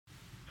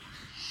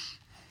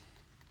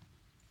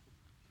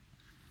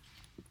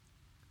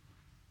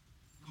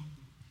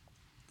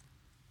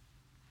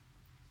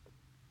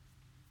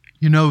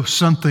You know,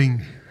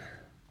 something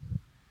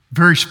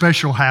very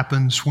special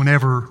happens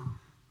whenever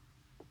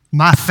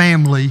my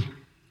family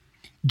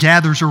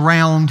gathers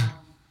around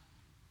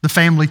the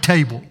family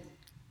table.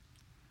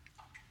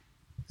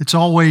 It's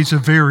always a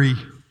very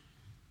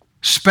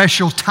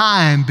special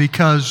time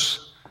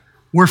because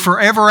we're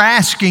forever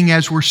asking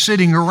as we're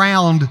sitting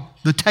around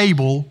the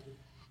table,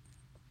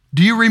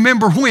 do you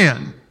remember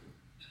when?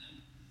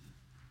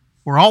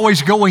 We're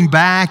always going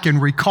back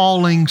and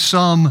recalling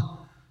some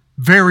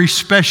very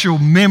special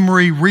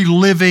memory,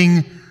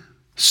 reliving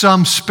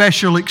some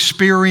special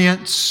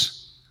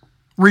experience,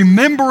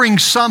 remembering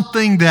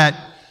something that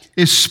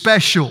is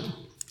special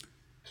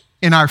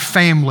in our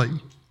family.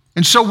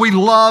 And so we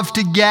love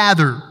to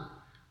gather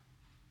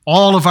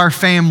all of our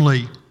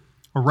family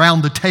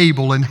around the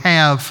table and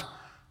have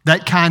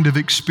that kind of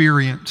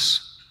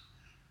experience.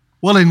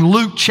 Well, in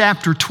Luke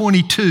chapter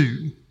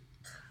 22,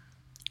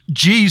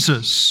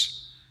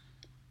 Jesus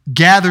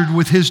gathered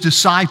with his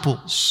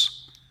disciples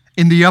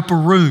in the upper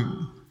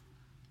room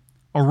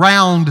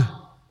around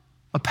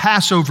a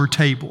Passover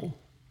table.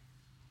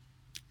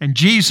 And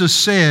Jesus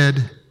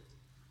said,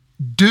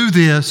 "Do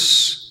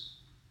this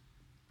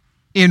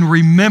in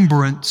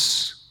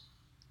remembrance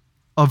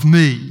of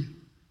me."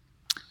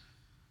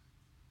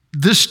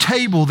 This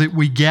table that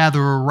we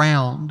gather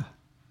around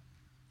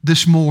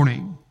this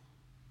morning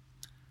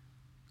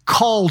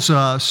calls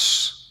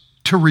us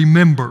to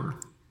remember.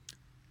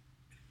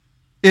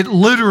 It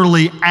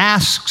literally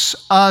asks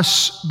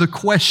us the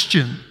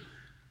question,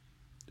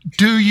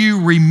 do you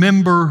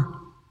remember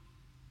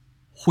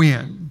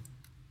when?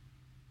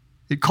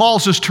 It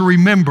calls us to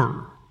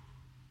remember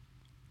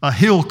a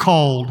hill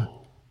called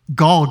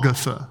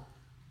Golgotha,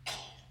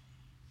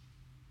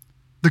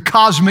 the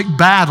cosmic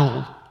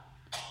battle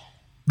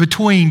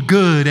between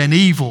good and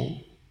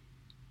evil,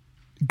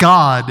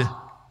 God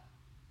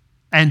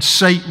and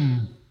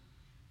Satan.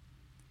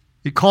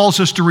 It calls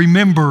us to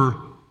remember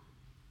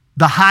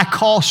the high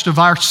cost of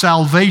our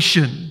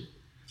salvation.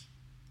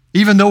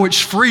 Even though it's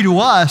free to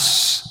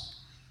us,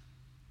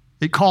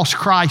 it cost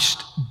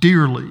Christ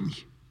dearly.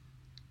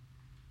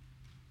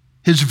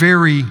 His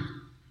very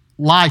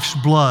life's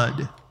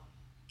blood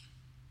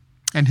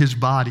and his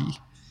body.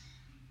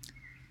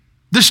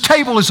 This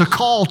table is a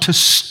call to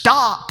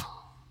stop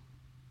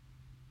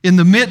in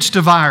the midst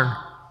of our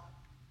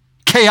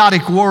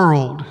chaotic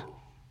world,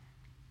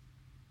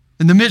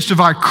 in the midst of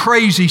our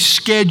crazy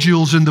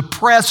schedules and the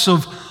press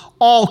of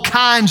all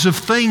kinds of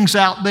things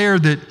out there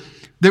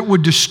that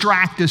would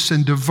distract us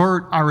and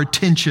divert our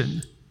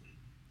attention.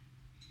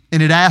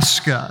 And it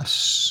asks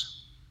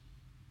us,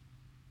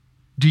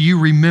 do you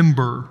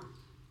remember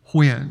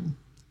when?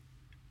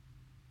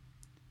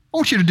 I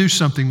want you to do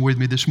something with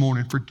me this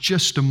morning for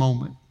just a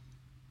moment.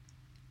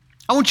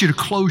 I want you to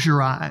close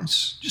your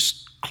eyes.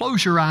 Just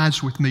close your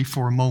eyes with me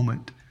for a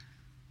moment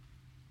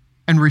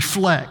and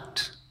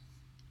reflect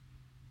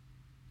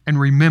and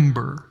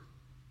remember.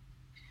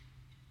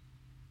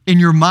 In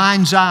your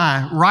mind's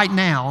eye right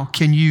now,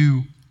 can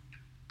you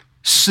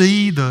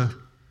see the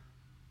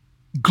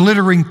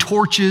glittering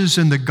torches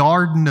in the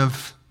Garden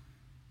of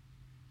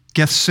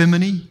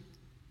Gethsemane?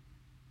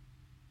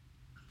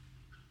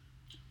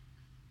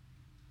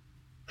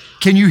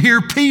 Can you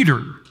hear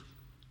Peter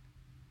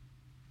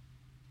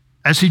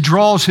as he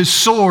draws his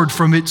sword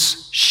from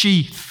its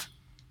sheath?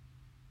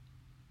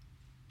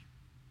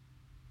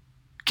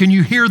 Can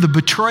you hear the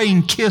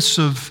betraying kiss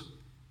of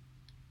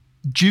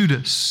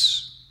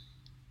Judas?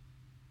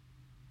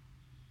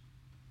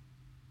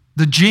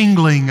 The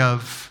jingling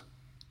of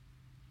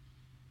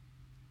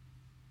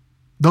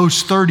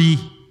those 30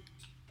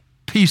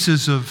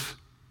 pieces of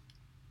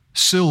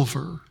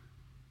silver?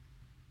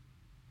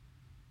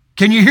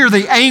 Can you hear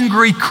the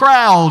angry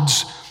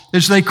crowds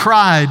as they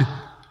cried,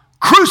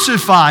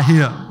 "Crucify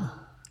him"?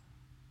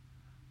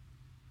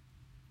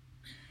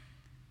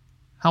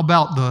 How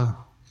about the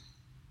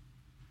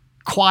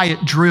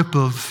quiet drip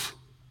of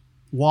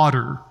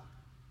water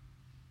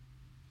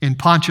in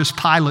Pontius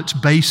Pilate's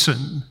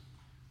basin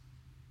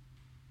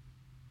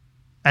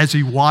as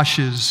he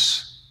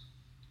washes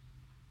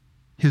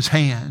his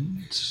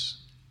hands?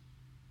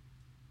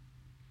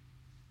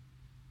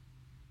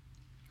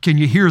 Can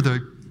you hear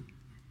the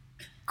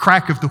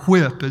crack of the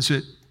whip as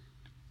it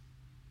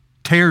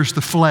tears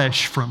the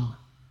flesh from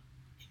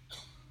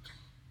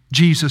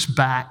Jesus'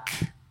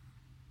 back?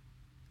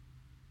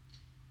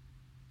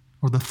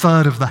 Or the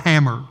thud of the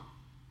hammer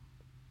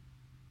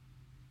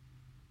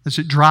as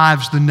it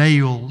drives the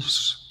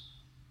nails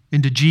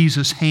into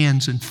Jesus'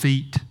 hands and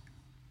feet?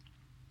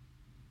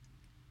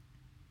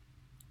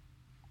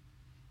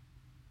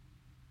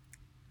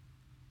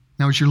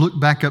 Now, as you look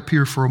back up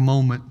here for a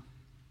moment,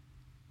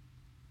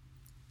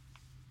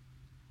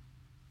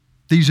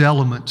 these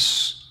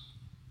elements,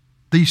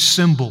 these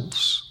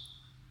symbols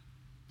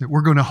that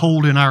we're going to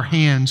hold in our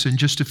hands in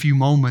just a few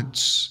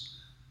moments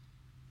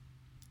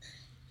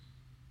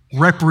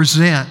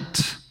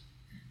represent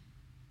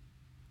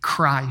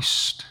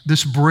Christ.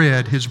 This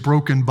bread, his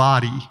broken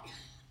body.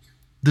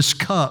 This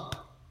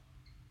cup,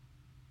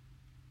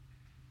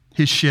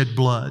 his shed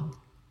blood.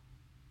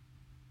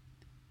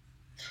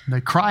 And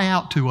they cry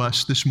out to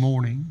us this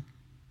morning,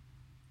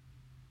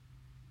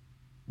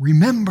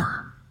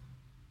 remember.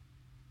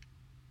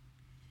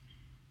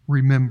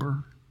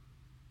 Remember.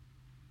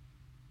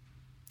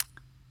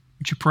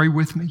 Would you pray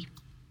with me?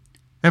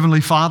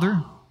 Heavenly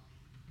Father,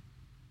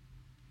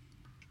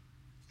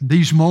 in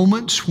these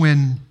moments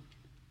when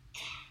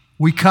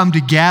we come to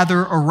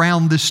gather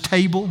around this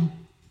table,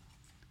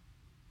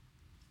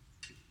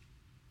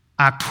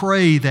 I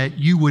pray that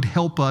you would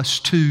help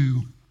us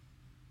to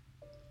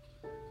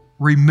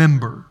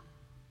remember.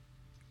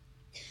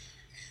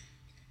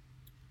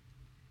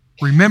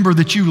 Remember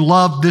that you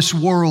loved this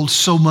world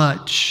so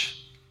much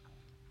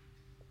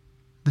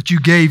that you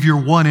gave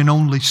your one and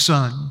only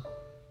Son,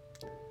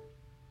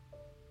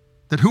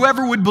 that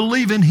whoever would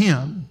believe in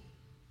Him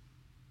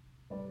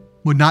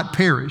would not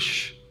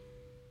perish,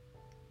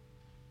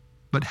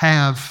 but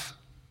have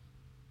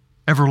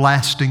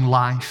everlasting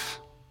life.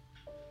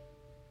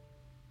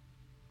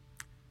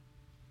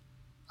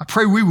 I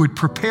pray we would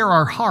prepare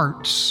our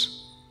hearts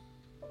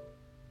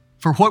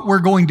for what we're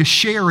going to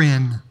share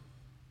in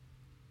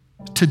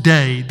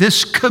today,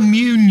 this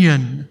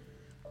communion,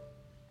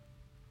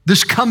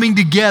 this coming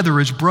together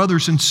as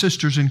brothers and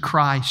sisters in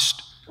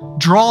Christ,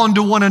 drawn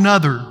to one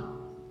another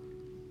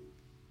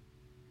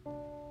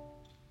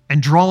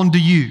and drawn to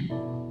you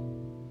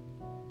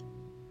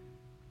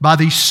by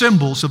these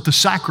symbols of the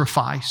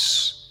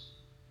sacrifice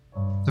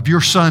of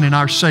your Son and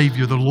our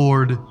Savior, the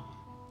Lord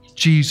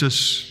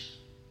Jesus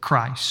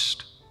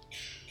Christ.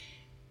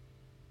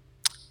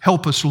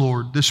 Help us,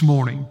 Lord, this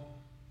morning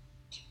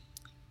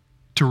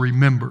to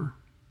remember,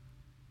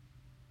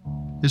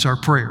 is our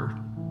prayer.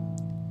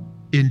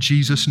 In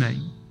Jesus'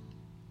 name,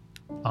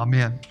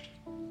 amen.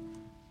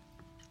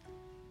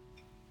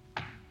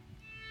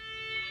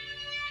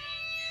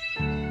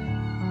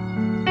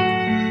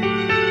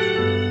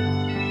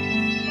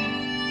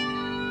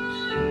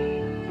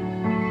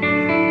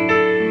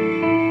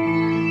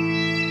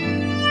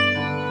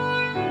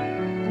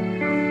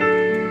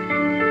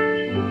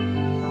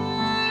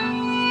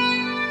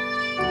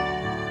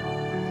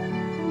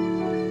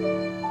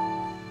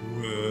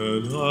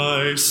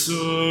 I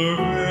survey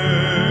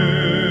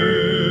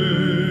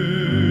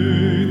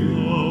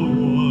the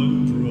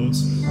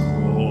wondrous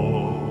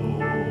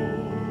cross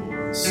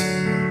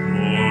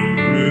on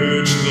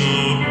which the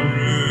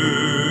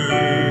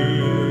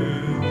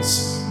Prince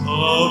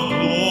of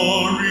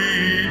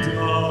Glory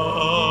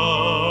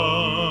died,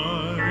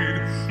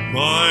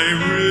 my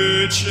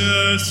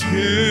richest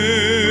gain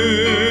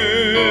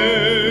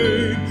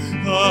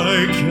I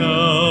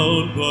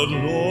count but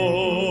loss.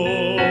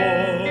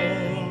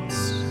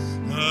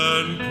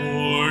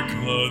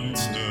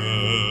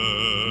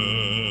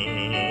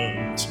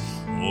 Content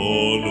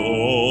on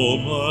all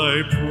my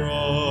pride.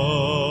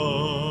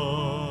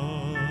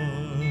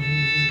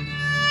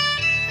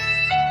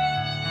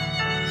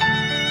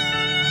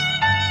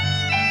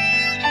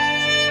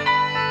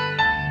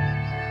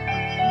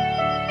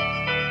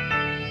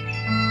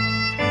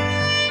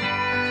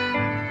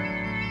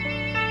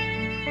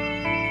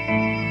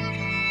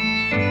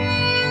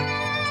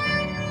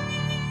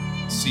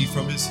 See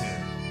from his hand.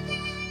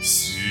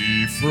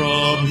 See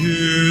from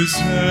his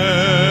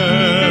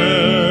hand,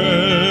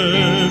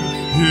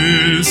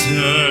 his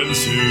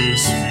hands,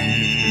 his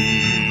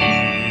feet,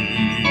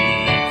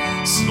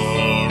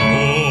 sorrow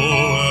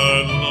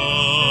and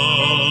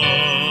love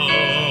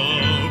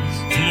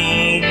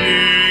flow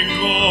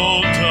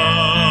mingled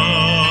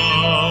down.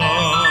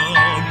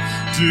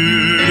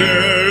 Did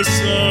e'er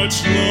such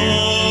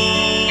love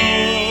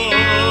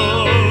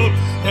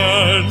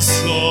and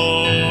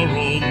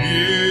sorrow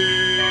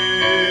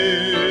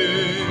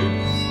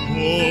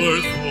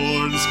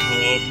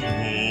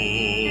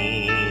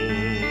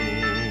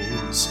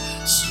compose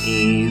so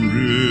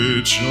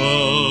rich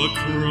a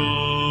crown?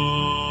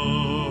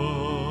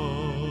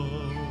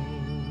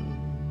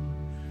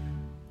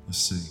 Let's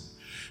sing.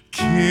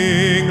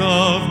 King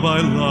of my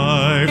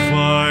life,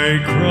 I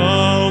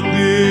crown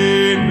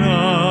thee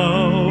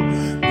now.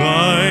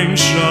 Thine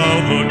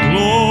shall the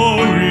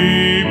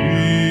glory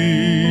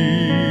be,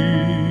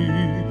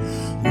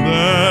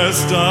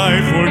 lest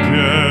I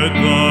forget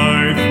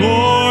thy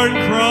thorn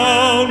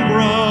crown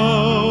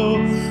brow.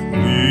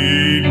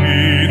 Lead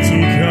me to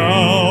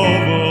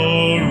Calvary,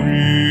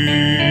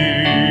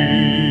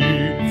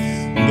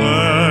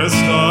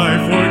 lest I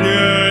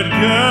forget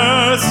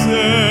Gethsemane,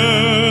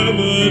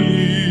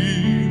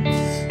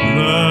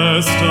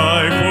 lest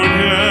I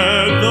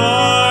forget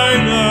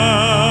thine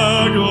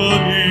agony,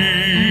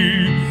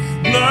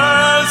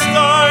 lest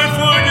I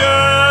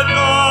forget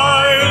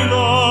thy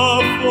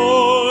love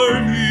for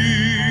me.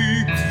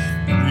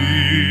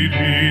 Lead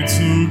me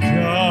to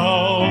Calvary.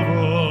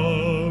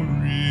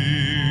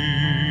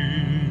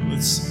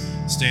 Let's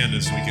stand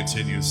as we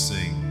continue to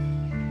sing.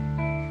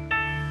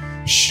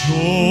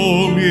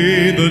 Show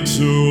me the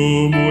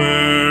tomb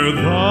where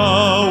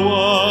thou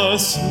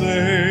wast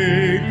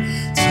laid,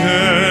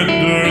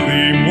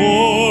 tenderly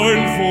mourn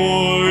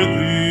for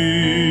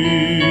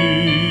thee.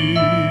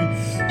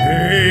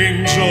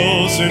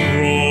 Angels in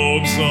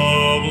robes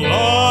of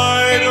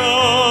light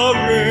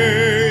arrayed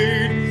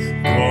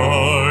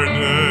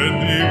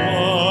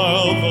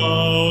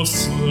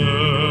also slept,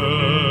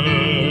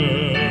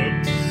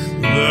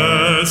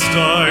 lest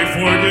I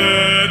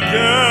forget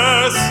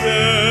Gethsemane,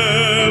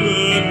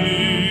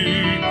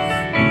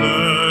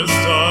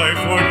 lest I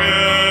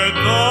forget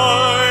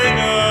thine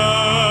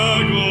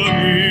agony,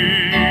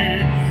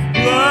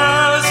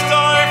 lest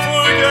I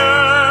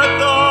forget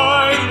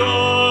thy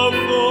love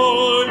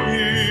for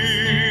me.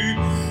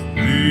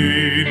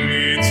 Lead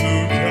me to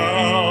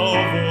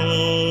Calvary.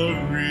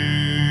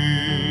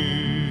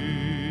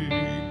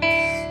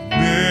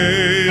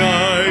 May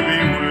I be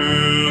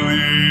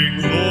willing,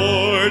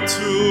 Lord,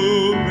 to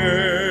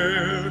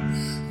bear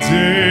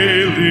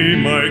daily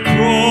my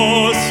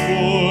cross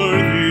for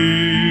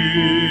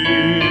thee,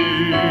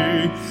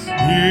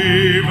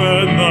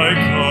 even thy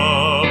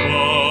cup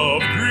of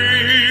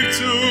grief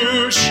to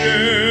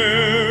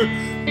share.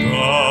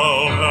 Thou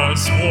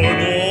hast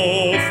borne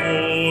all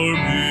for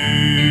me,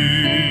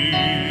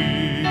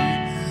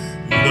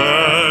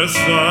 lest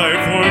I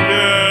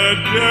forget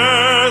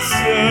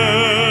Gethsemane,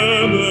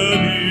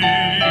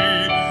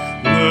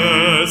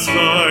 lest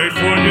I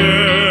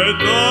forget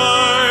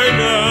thine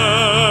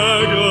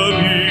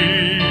agony,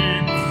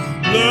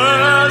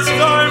 lest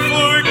I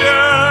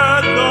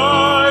forget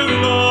thy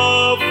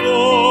love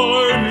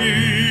for me.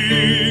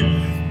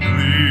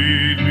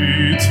 Lead me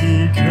to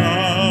Calvary.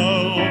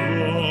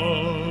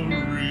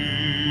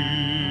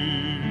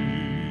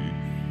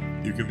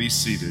 You can be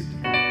seated.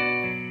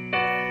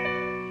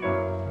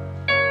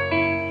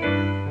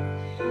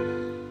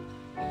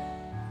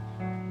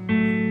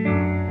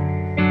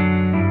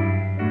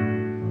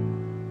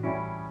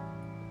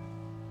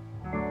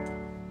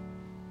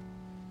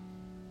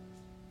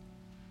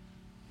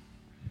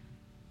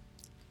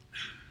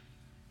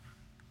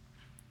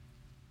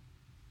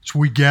 As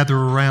we gather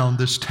around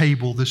this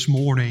table this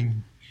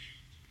morning,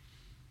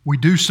 we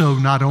do so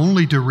not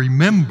only to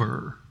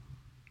remember,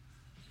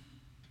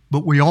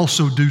 but we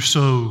also do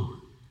so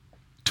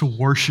to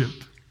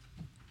worship.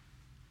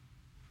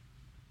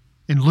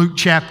 In Luke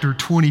chapter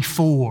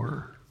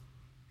 24,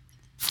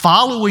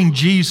 following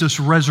Jesus'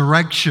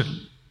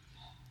 resurrection,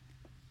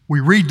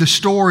 we read the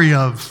story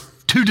of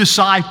two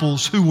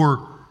disciples who were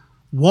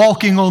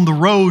walking on the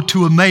road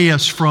to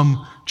Emmaus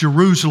from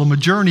Jerusalem, a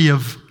journey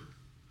of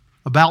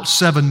about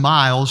 7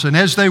 miles. And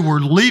as they were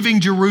leaving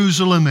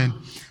Jerusalem and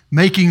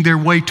making their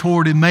way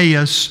toward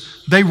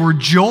Emmaus, they were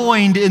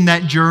joined in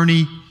that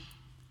journey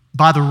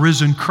by the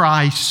risen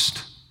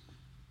Christ.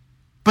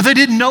 But they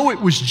didn't know it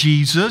was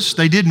Jesus.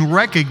 They didn't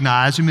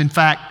recognize him. In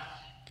fact,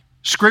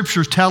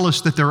 scriptures tell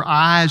us that their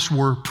eyes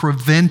were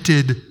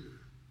prevented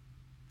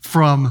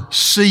from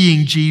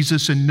seeing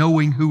Jesus and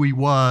knowing who he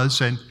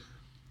was. And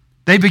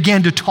they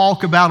began to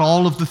talk about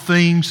all of the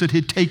things that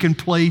had taken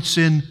place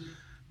in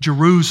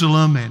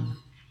Jerusalem, and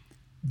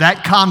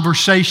that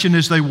conversation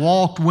as they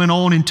walked went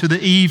on into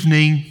the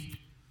evening.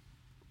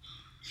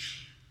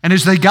 And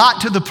as they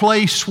got to the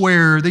place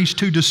where these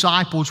two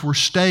disciples were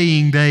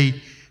staying,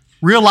 they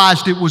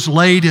realized it was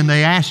late, and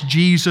they asked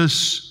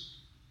Jesus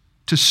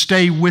to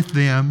stay with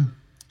them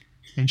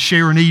and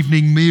share an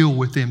evening meal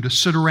with them, to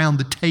sit around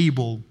the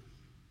table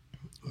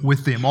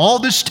with them. All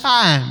this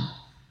time,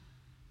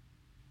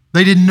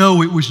 they didn't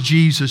know it was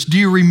Jesus. Do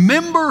you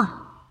remember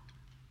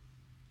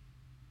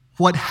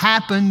what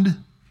happened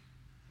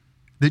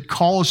that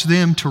caused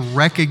them to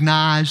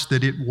recognize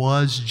that it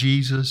was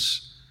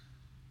Jesus?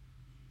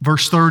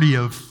 Verse 30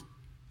 of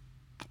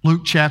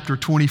Luke chapter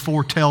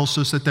 24 tells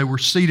us that they were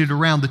seated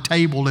around the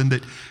table and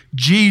that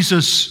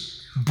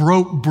Jesus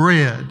broke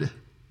bread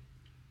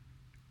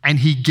and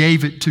he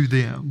gave it to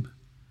them.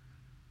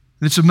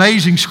 And it's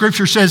amazing.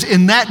 Scripture says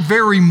in that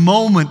very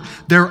moment,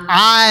 their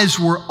eyes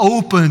were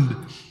opened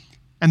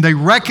and they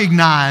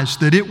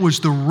recognized that it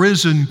was the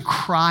risen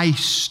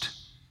Christ.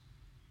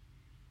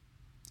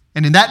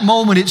 And in that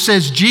moment, it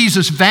says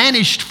Jesus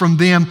vanished from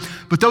them,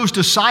 but those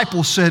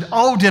disciples said,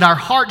 "Oh, did our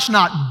hearts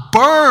not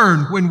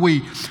burn when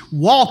we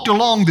walked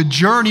along the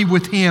journey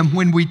with him,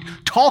 when we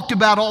talked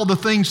about all the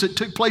things that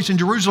took place in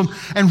Jerusalem,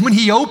 and when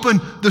he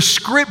opened the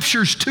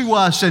scriptures to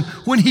us, and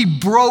when he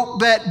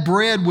broke that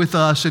bread with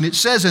us?" And it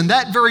says in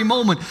that very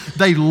moment,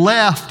 they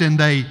left and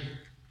they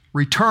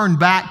returned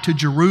back to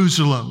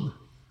Jerusalem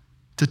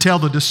to tell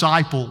the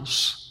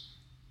disciples,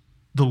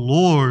 "The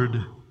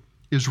Lord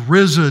is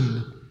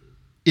risen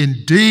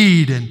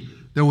indeed." And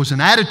there was an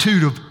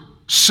attitude of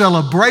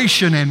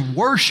celebration and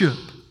worship.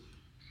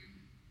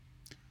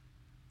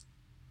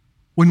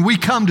 When we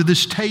come to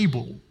this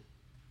table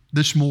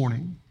this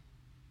morning,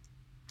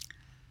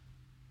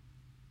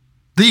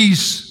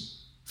 these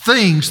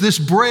things, this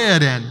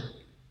bread and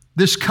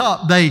this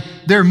cup,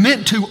 they're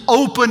meant to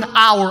open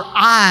our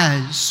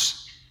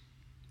eyes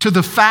to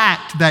the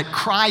fact that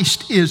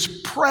Christ is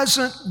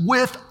present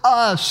with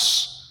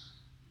us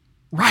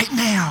right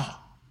now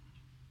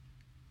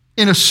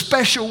in a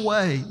special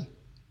way,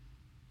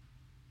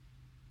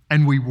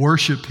 and we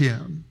worship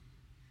him.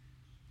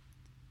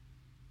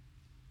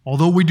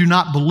 Although we do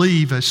not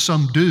believe, as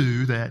some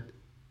do, that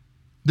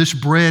this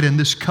bread and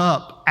this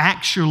cup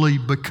actually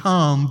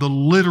become the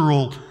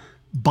literal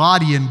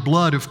body and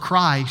blood of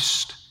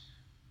Christ,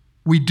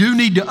 we do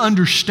need to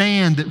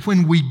understand that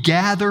when we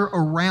gather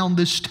around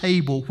this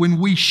table, when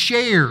we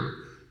share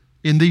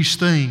in these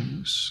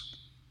things,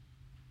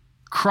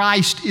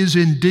 Christ is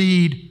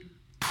indeed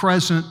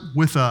present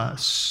with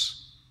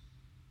us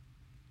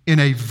in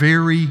a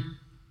very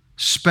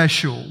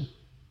special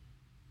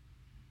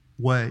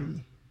way.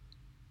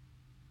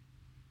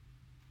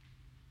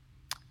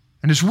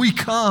 And as we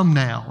come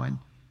now and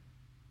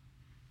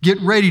get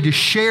ready to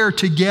share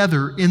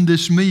together in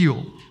this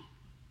meal,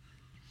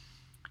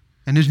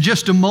 and in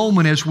just a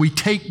moment as we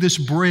take this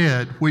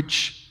bread,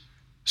 which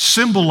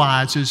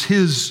symbolizes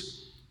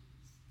His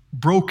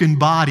broken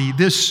body,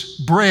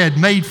 this bread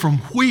made from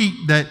wheat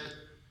that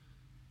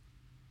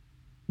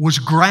was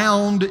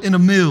ground in a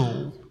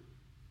mill,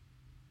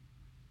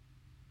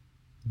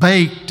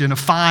 baked in a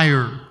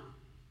fire,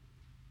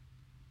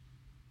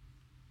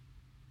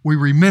 we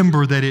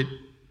remember that it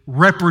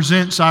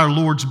represents our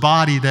Lord's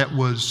body that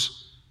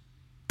was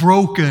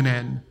broken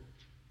and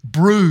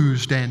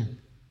bruised and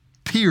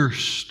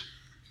pierced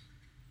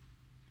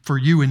for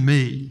you and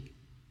me.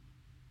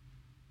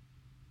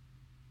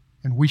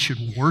 And we should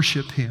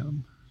worship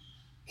Him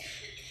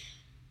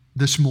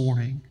this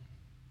morning.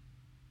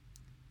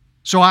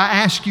 So I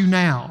ask you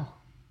now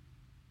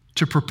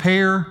to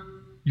prepare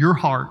your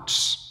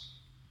hearts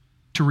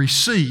to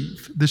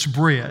receive this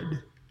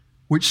bread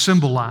which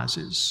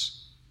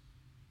symbolizes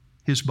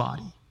His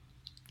body.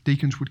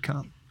 Deacons would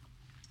come.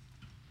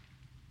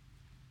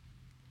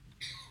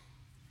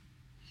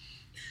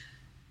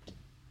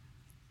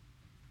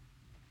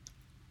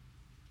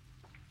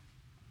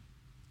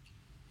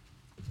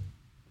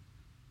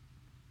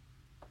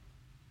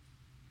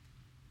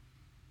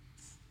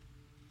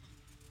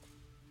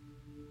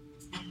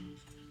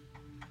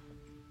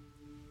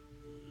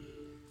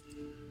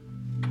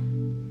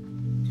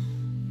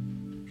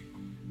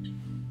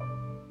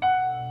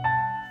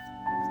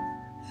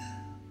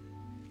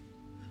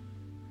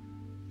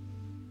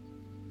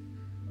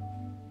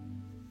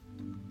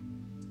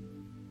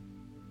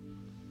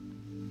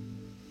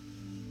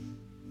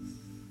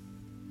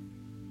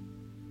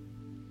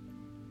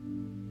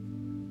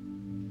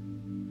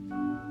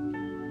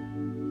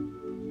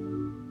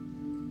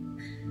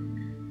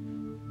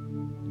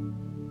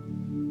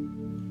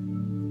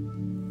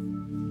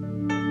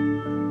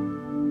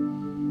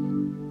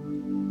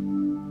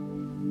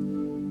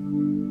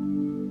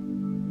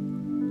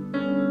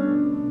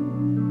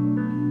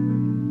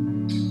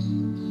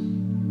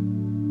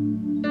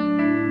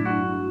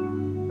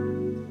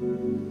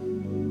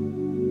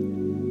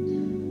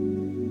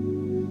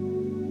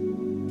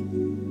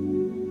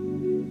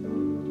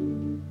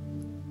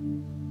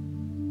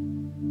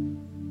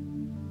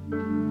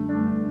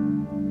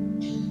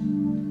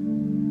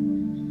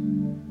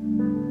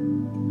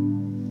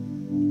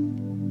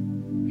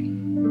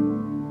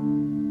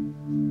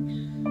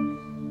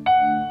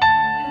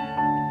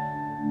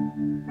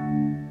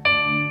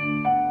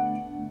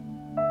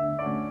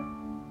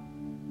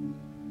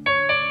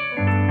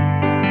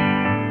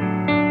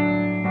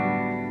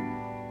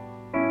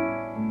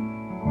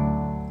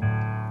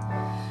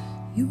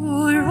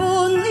 Your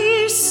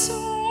only Son,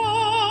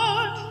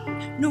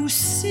 no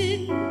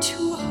sin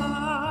to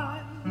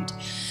hide,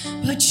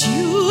 but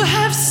you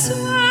have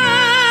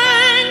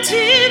sent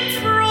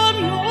Him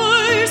from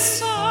your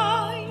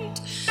side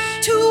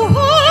to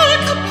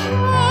walk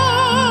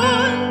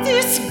upon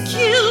this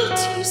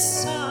guilty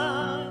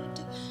side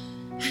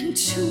and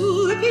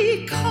to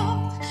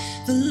become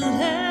the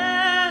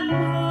Lamb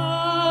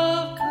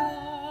of God.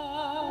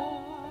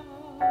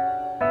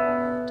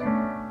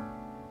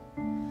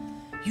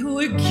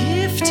 Your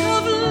gift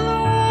of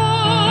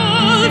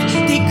love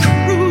they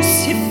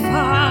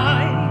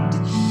crucified,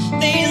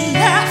 they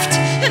laughed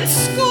and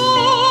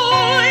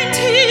scorned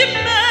Him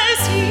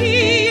as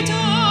He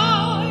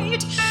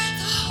died.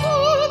 The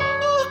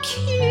humble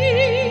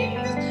King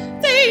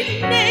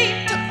they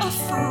named a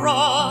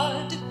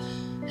fraud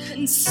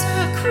and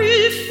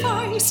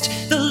sacrificed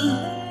the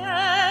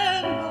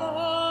Lamb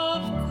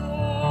of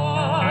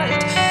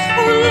God.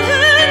 Oh,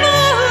 Lamb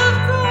of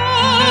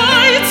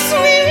God,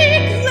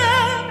 sweet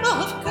Lamb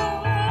of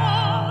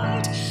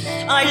God,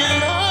 I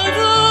love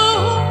the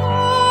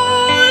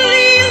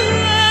holy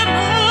Lamb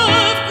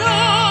of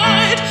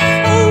God.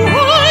 Oh,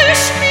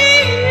 wash me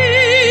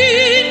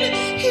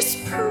in His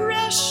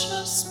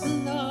precious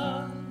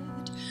blood,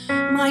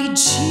 my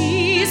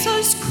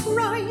Jesus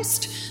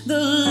Christ, the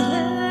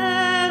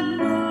Lamb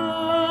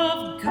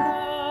of God.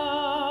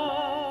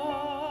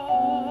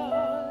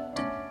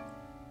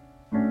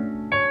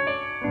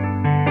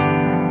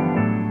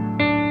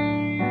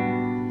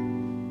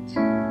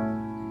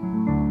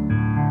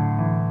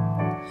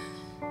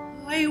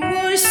 I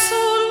was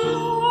so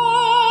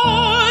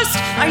lost,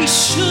 I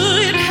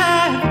should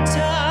have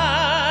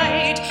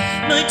died,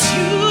 but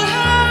you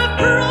have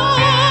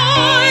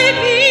brought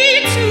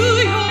me to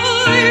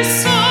your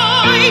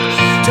side,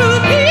 to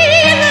be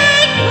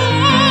led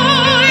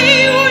by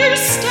your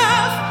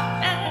staff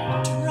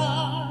and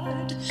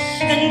rod,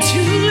 and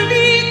to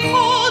be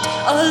called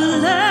a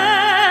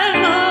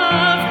Lamb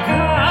of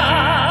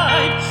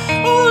God.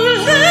 Oh,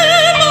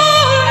 Lamb of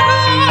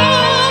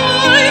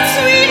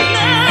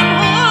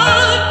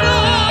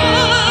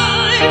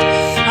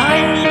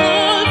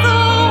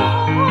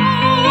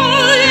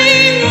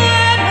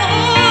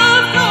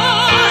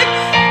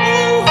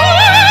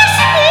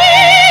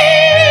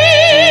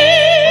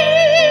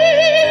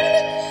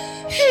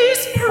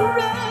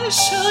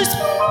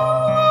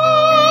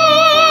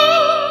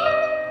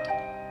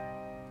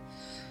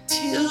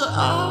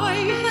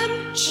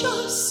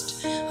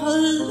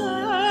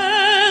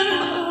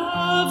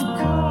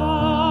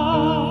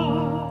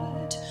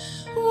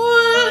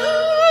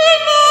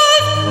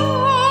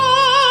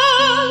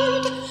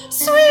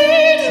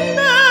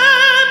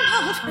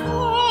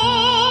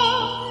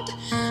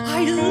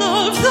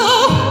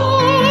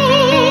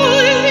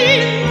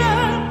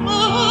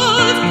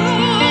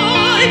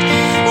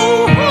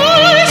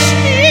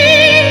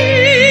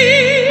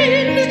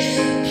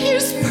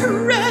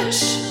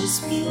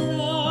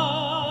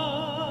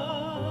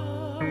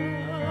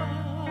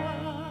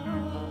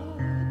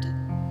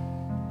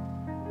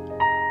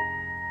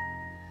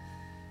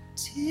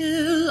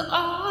till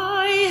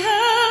I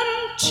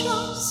am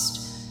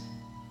just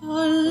a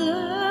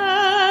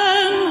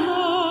lamb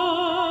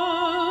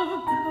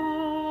of God.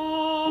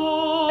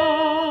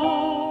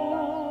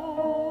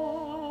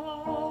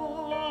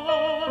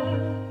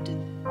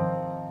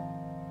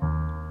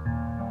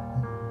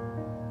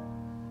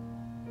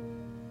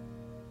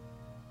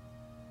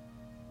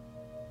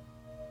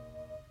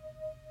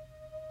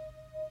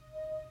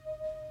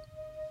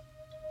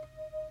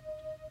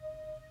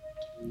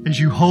 As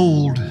you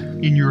hold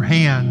in your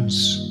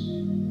hands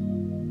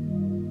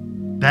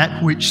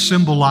that which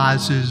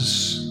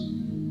symbolizes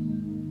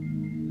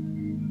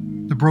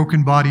the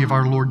broken body of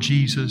our Lord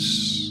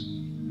Jesus,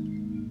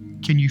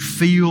 can you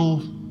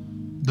feel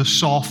the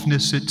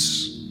softness?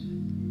 It's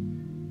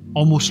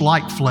almost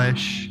like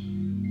flesh.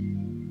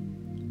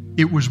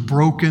 It was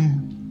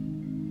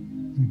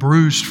broken and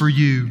bruised for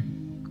you.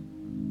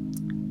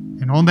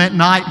 And on that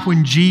night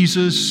when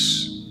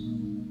Jesus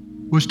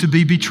was to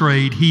be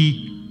betrayed,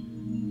 He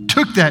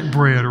took that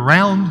bread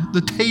around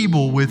the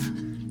table with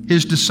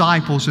His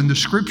disciples, and the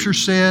Scripture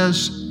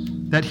says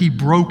that He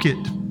broke it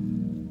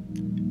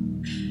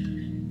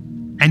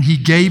and He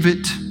gave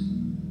it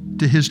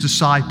to His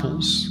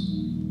disciples.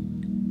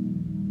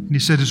 And He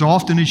said, as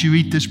often as you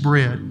eat this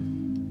bread,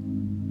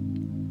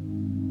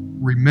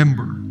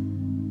 remember,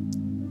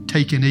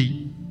 take and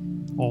eat,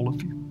 all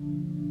of you.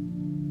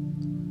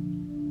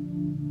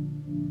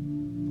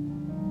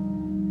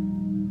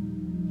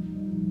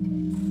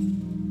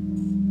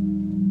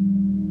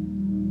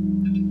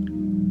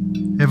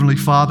 Heavenly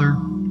Father,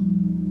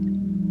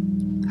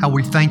 how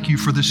we thank You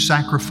for this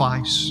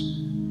sacrifice,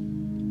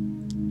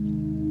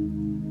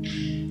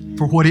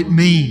 for what it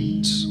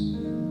means,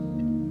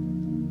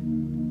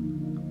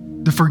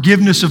 the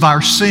forgiveness of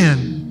our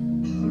sin,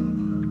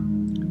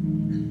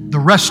 the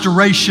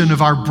restoration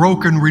of our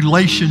broken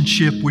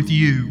relationship with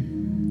You,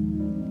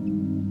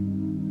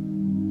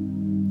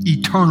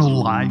 eternal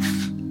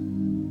life.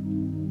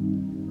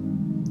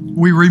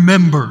 We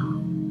remember,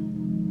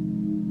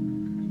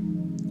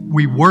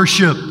 we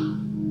worship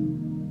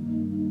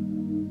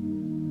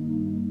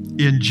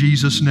in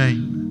Jesus'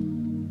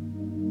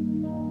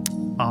 name.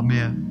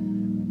 Amen.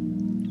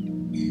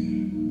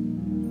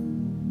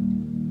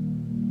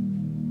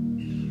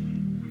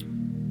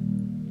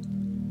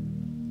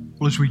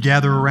 Well, as we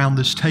gather around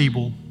this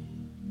table,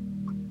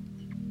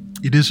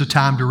 it is a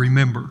time to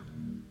remember.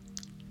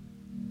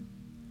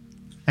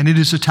 And it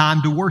is a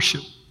time to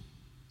worship.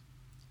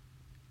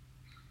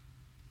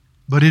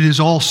 But it is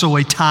also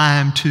a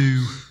time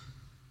to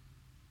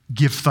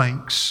give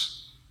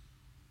thanks.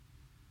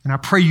 And I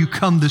pray you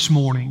come this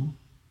morning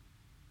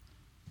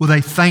with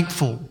a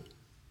thankful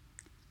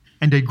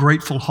and a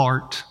grateful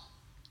heart.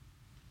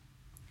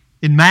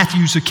 In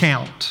Matthew's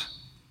account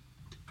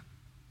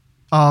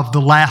of the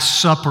Last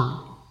Supper,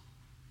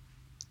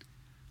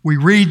 we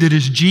read that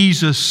as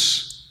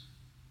Jesus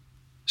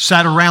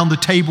sat around the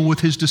table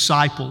with His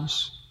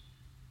disciples,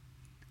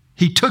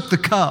 He took the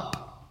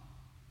cup,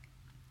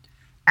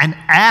 and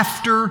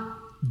after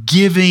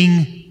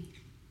giving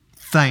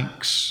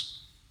thanks,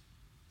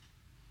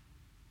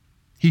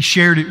 He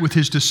shared it with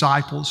His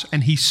disciples,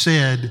 and He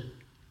said,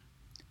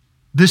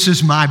 "This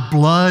is my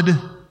blood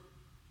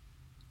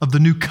of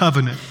the new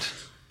covenant,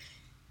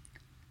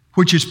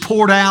 which is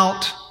poured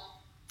out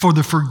for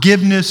the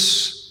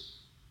forgiveness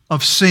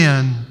of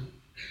sin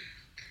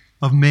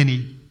of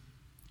many."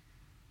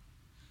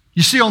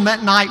 You see, on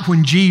that night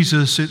when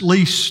Jesus, at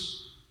least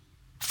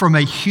from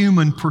a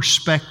human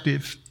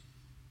perspective,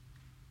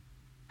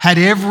 had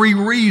every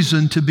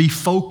reason to be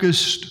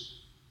focused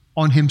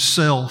on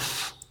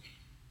Himself,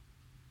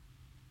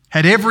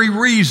 had every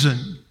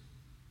reason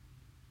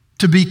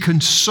to be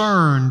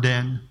concerned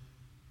and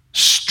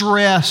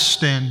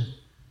stressed and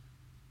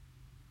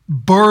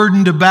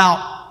burdened about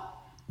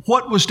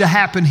what was to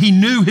happen. He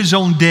knew His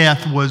own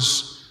death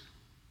was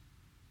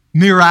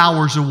mere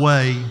hours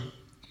away.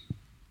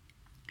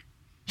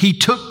 He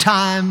took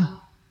time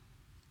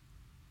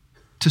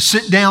to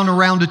sit down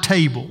around a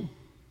table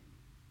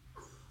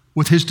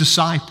with His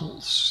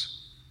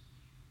disciples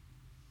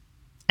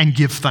and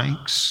give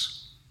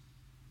thanks.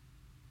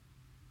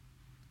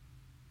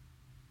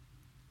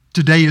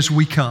 Today as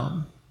we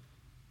come,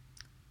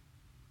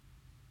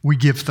 we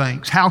give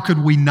thanks. How could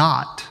we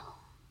not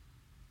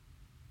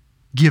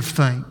give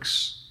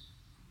thanks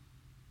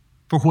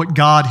for what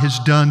God has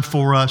done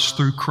for us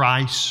through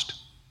Christ,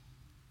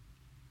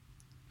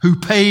 who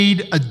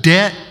paid a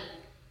debt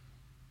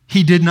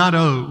He did not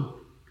owe,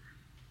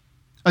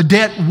 a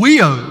debt we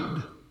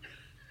owed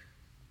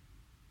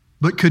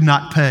but could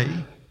not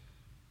pay.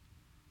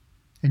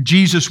 And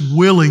Jesus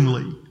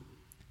willingly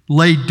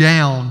laid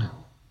down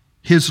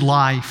His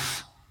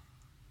life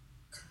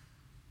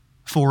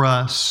for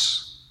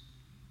us.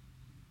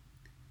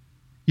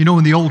 You know,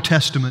 in the Old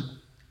Testament,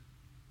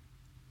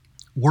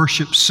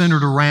 worship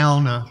centered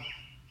around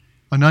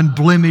an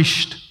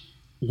unblemished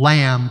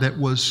lamb that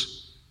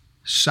was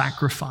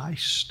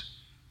sacrificed.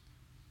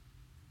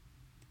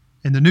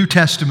 In the New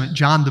Testament,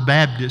 John the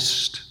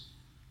Baptist,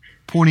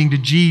 pointing to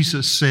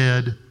Jesus,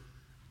 said,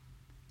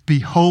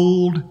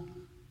 Behold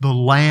the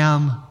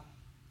Lamb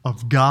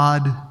of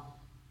God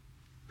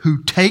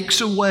who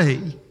takes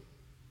away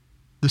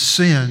the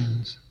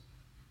sins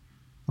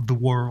of the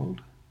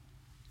world.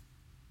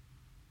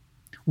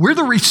 We're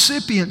the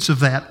recipients of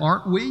that,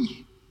 aren't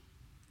we?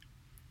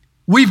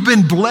 We've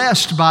been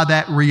blessed by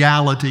that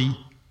reality,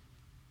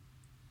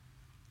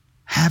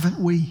 haven't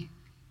we?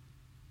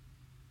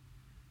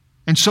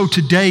 And so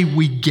today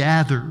we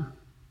gather,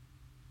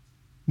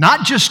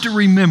 not just to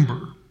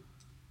remember,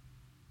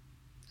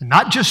 and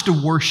not just to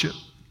worship,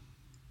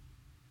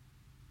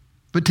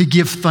 but to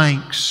give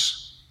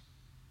thanks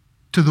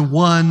to the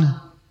one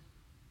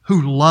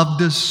who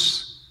loved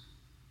us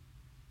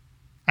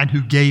and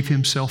who gave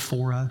himself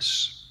for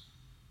us.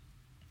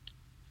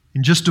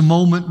 In just a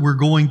moment, we're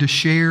going to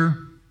share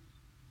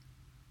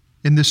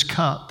in this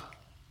cup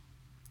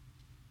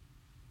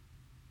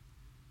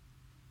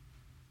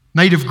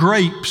made of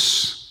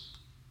grapes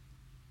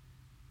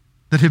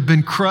that have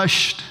been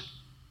crushed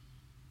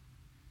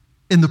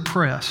in the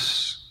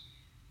press,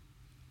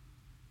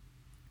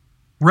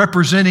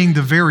 representing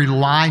the very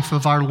life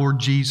of our Lord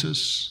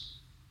Jesus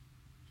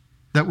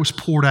that was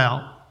poured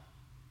out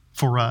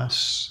for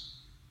us.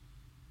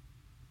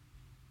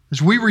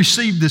 As we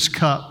receive this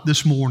cup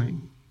this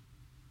morning,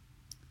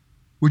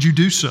 would you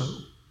do so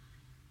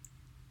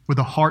with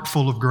a heart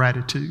full of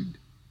gratitude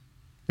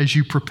as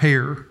you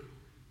prepare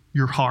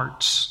your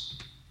hearts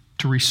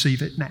to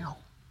receive it now?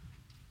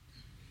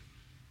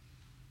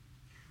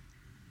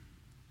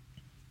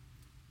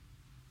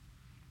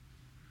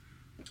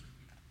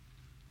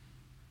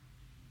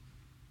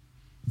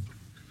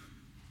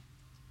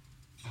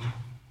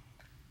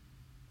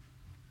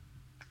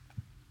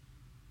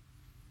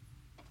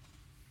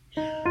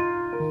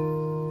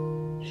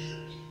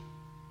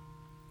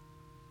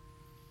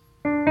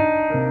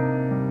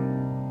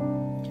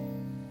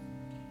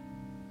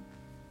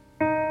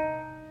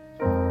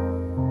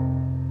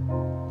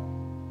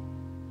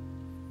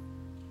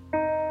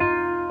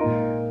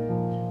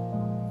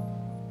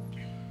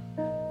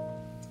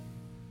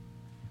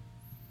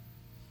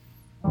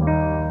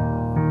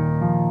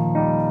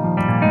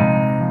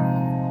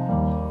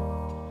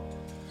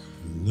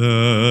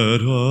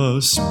 Let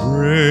us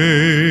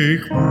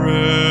break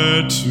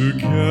bread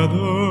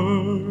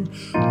together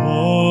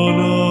on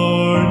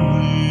our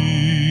knees.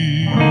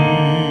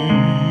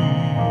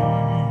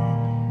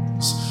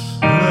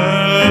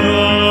 Let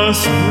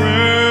us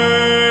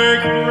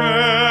break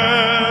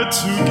bread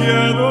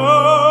together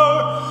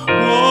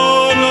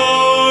on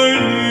our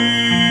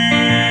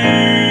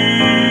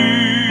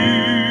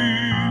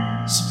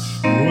knees.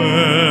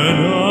 When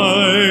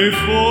I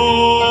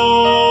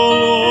fall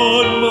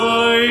on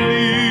my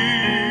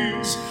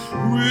knees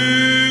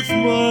with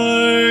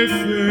my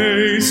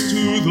face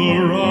to the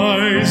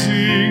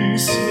rising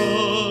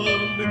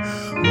sun,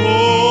 oh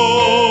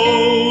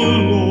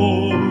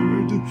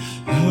Lord,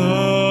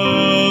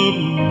 have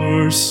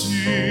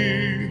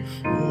mercy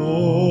on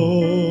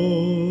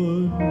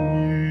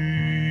me.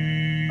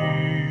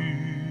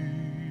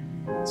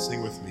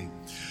 Sing with me.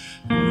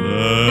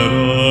 Let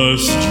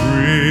us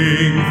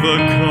drink the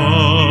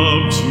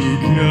cup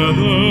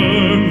together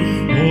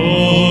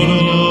on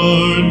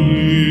our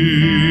knees.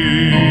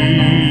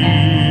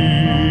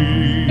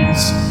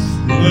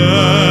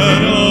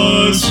 Let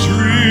us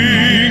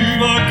drink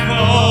the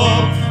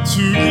cup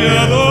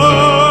together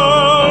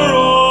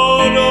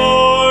on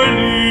our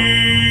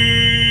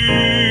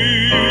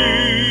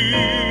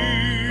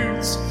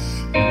knees.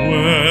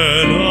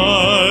 When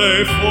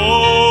I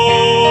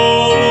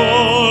fall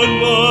on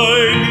my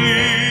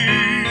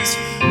knees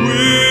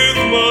with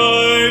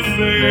my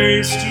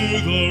face to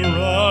the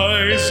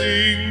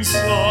rising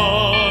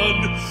sun,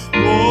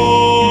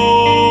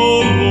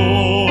 oh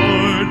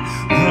Lord,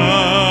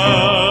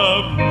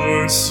 have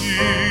mercy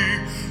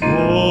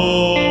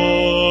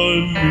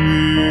on me.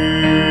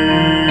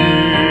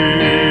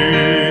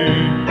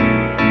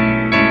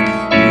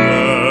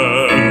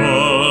 Let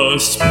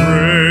us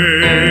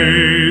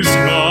praise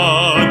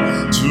God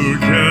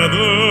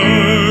together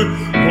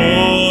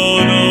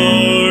on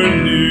our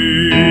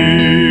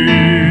knees.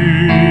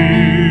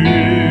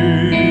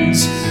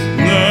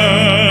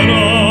 Let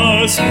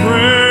us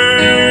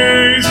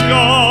praise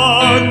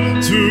God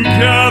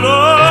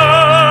together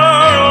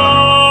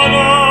on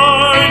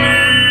our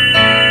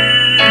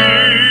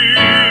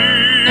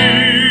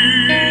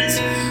knees.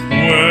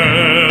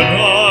 When I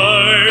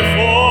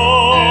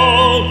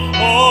fall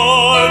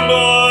on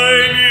my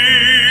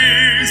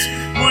knees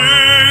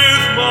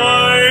with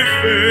my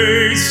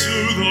face to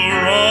the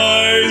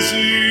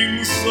rising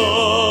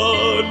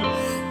sun,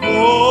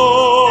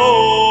 oh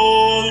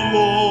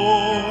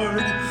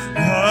Lord,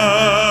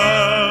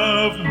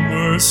 have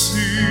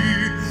mercy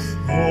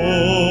on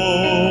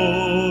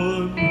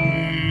me.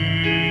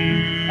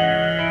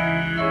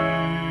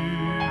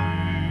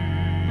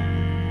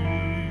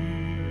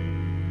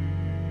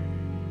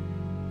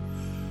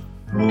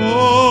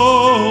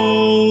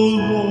 Oh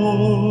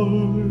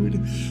Lord,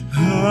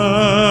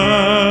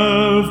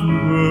 have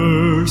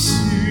mercy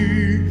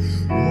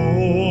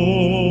on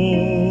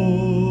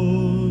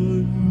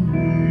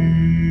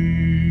me.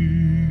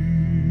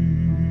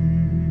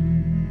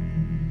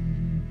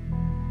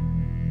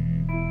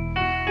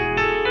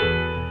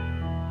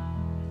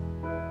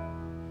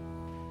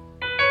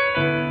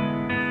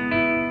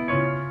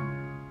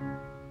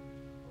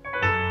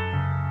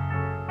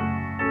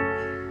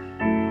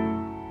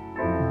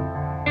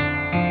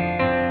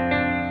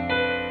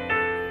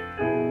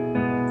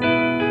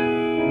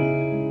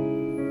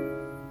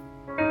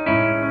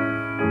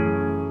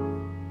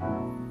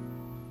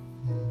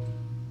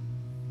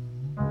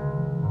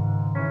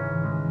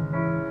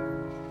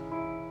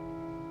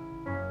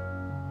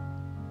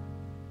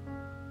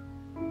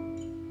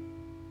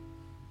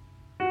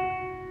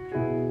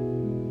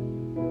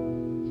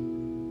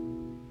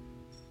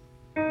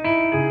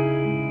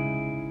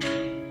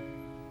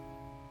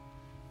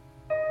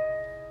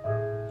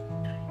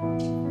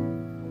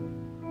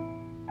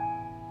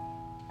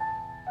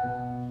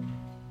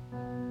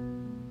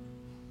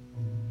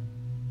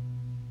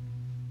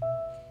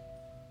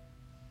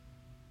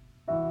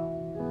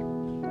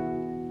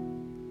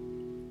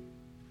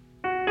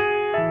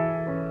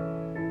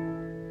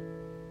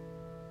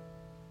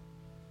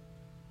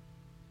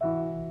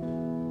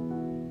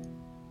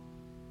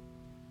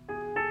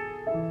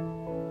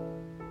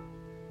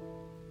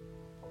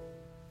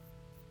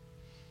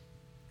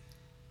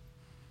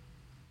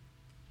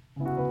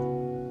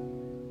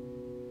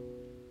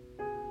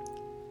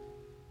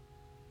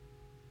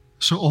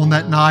 So on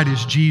that night,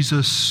 as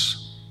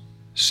Jesus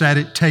sat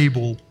at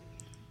table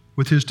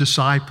with his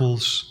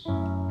disciples,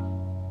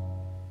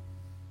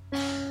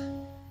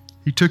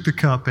 he took the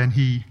cup and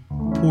he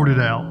poured it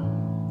out.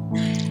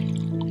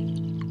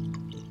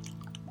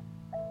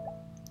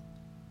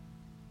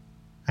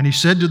 And he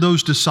said to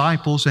those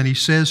disciples, and he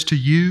says to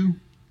you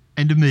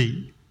and to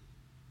me,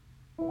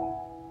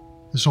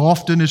 as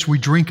often as we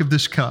drink of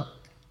this cup,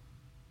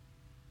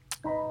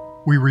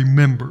 we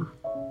remember.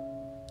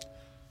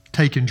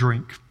 Take and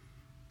drink,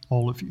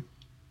 all of you.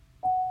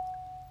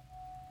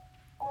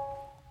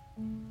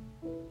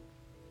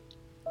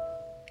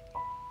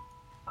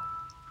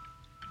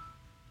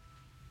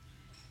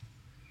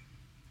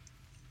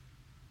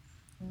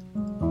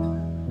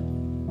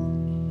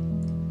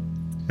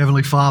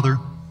 Heavenly Father,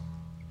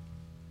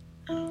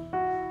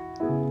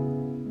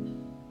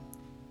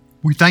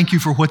 we thank you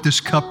for what this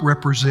cup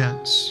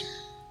represents.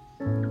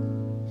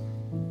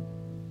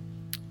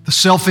 The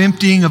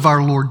self-emptying of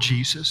our Lord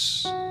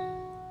Jesus.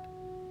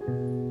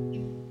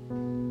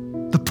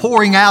 The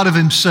pouring out of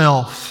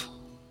himself,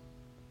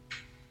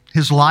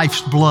 his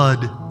life's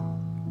blood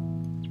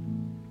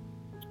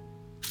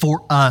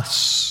for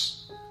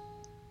us.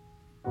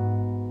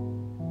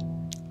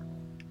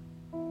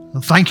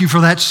 Thank you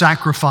for that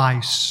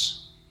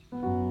sacrifice.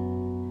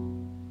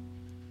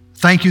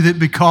 Thank you that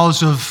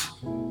because of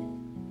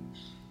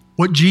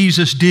what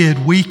Jesus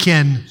did, we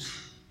can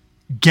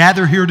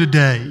gather here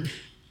today,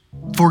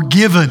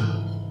 forgiven,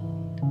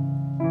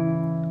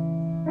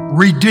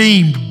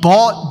 redeemed,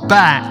 bought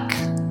back,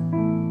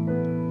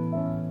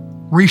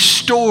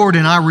 restored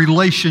in our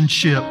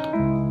relationship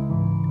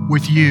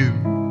with you,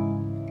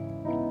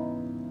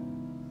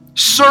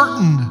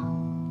 certain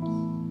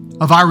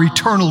of our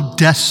eternal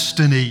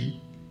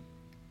destiny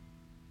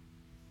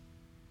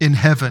in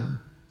heaven.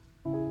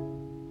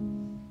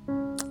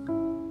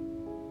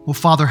 Well,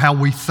 Father, how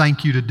we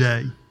thank you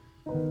today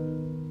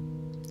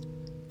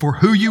for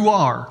who you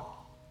are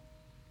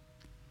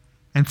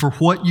and for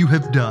what you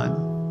have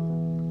done.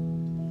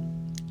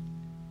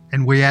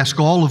 And we ask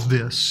all of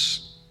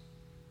this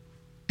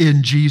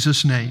in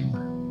Jesus' name.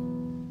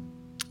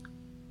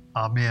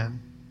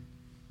 Amen.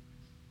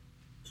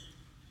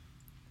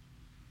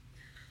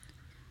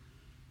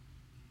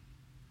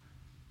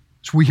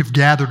 As we have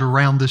gathered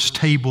around this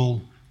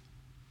table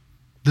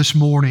this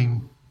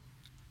morning,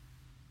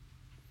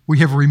 we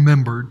have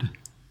remembered.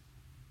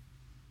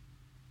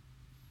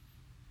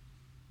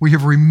 We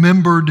have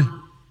remembered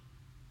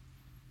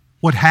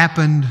what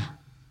happened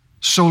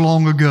so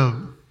long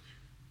ago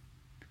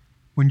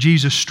when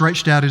Jesus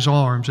stretched out his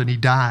arms and he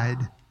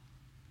died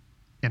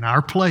in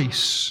our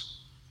place.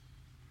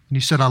 And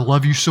he said, I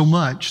love you so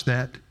much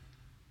that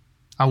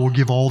I will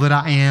give all that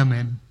I am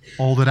and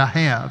all that I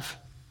have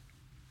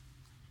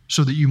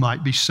so that you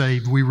might be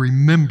saved. We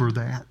remember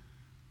that.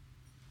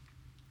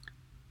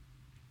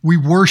 We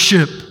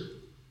worship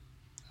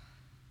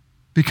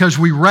because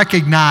we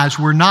recognize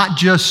we're not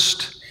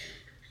just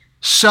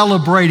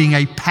celebrating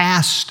a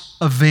past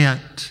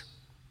event.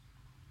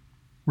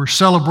 We're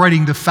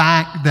celebrating the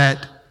fact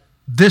that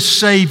this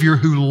Savior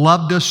who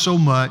loved us so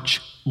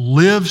much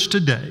lives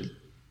today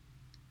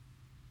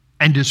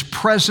and is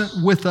present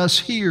with us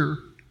here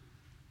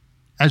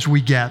as we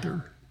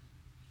gather.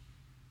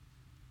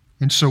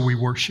 And so we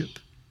worship.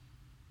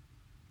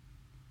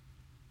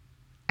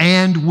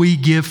 And we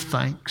give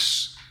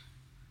thanks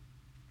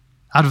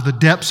out of the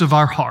depths of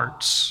our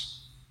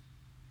hearts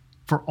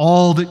for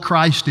all that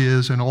Christ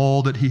is and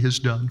all that he has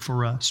done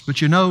for us.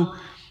 But you know,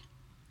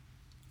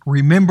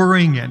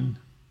 remembering and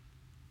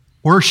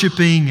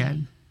worshiping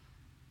and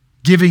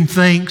giving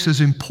thanks, as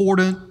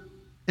important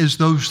as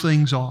those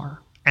things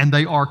are, and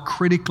they are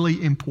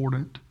critically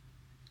important,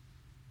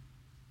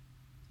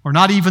 are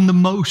not even the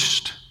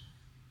most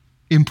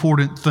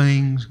important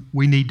things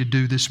we need to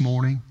do this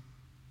morning.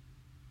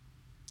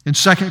 In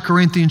 2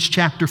 Corinthians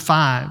chapter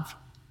 5,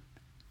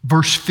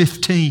 verse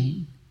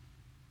 15,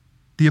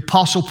 the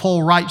Apostle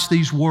Paul writes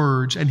these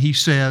words and he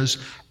says,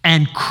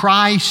 "And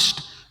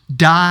Christ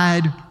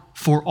died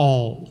for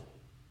all,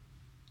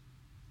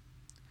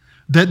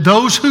 that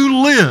those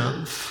who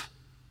live,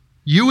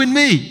 you and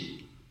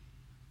me,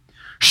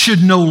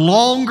 should no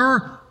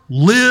longer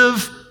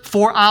live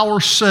for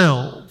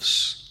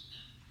ourselves,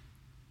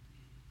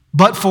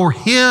 but for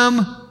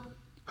him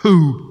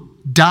who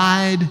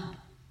died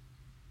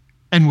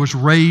and was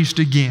raised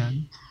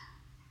again.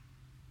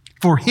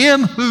 For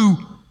him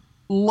who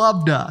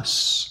loved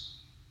us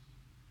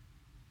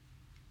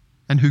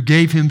and who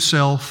gave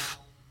himself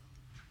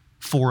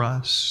for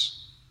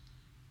us."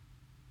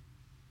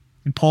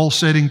 And Paul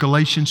said in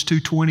Galatians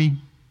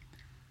 2:20,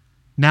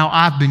 "Now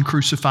I've been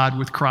crucified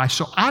with Christ,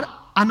 so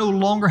I no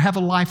longer have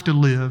a life to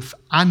live.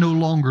 I no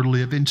longer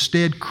live.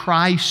 Instead,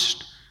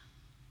 Christ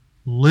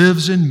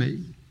lives in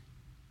me,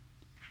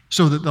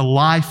 so that the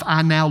life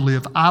I now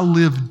live, I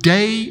live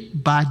day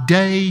by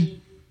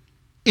day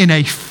in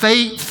a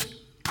faith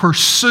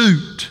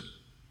pursuit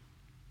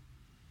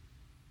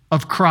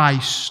of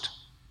Christ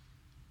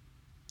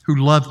who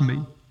loved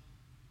me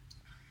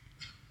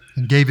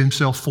and gave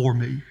himself for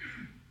me."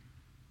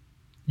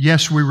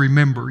 Yes, we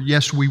remember.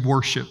 Yes, we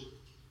worship.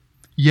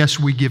 Yes,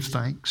 we give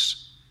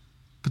thanks.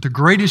 But the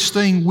greatest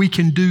thing we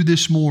can do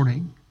this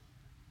morning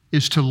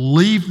is to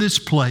leave this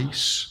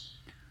place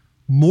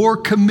more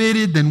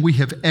committed than we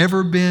have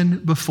ever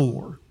been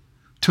before,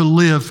 to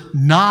live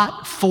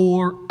not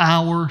for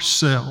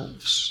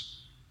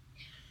ourselves,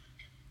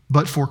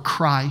 but for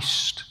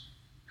Christ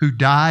who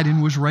died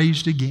and was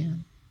raised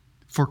again,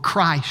 for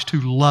Christ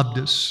who loved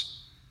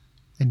us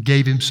and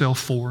gave Himself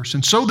for us.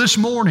 And so this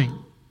morning,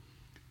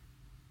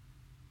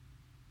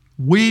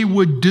 we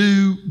would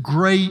do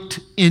great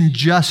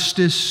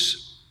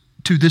injustice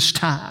to this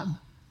time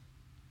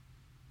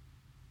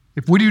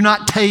if we do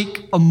not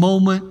take a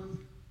moment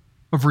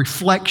of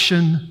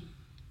reflection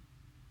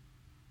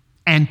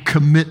and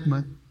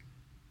commitment.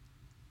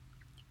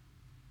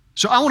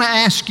 So I want to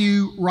ask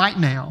you right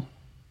now,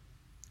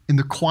 in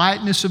the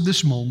quietness of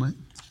this moment,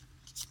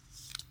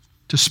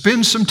 to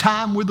spend some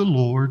time with the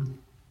Lord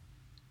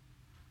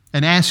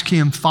and ask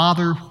Him,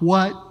 Father,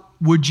 what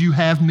would You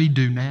have me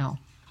do now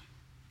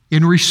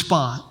in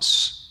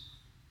response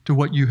to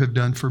what You have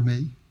done for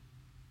me?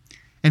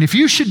 And if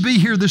you should be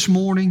here this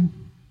morning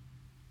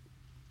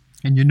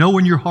and you know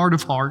in your heart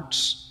of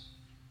hearts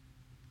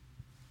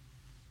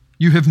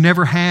you have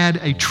never had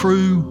a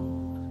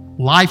true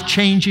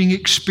life-changing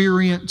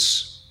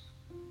experience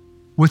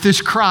with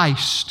this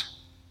Christ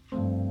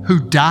who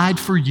died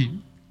for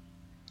you,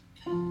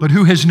 but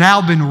who has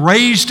now been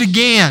raised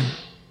again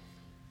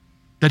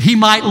that He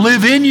might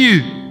live in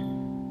you,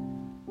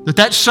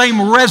 that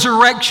same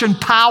resurrection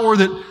power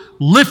that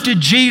lifted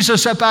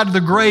Jesus up out of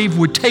the grave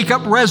would take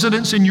up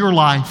residence in your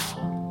life,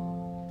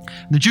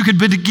 that you could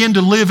begin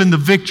to live in the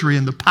victory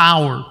and the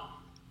power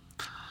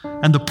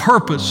and the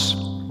purpose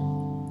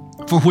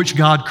for which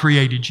God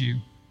created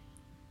you.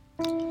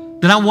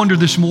 Then I wonder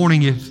this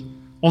morning if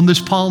on this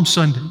Palm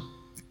Sunday,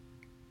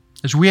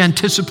 as we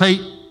anticipate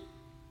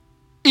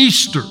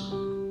Easter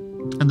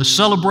and the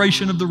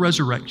celebration of the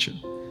resurrection,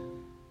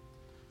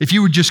 if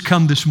you would just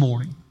come this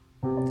morning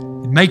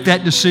and make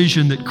that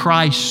decision that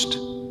Christ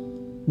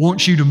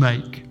wants you to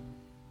make.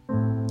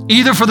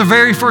 Either for the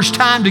very first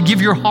time to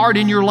give your heart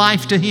and your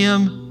life to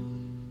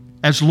Him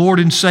as Lord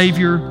and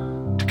Savior,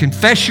 to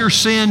confess your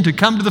sin, to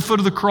come to the foot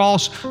of the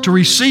cross, to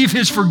receive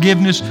His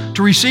forgiveness,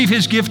 to receive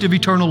His gift of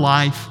eternal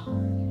life.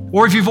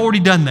 Or if you've already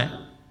done that,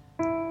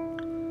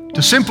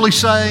 to simply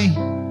say,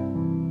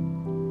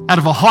 out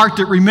of a heart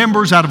that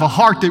remembers, out of a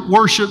heart that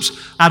worships,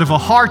 out of a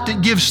heart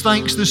that gives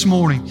thanks this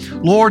morning,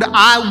 Lord,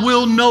 I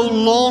will no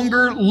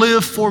longer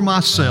live for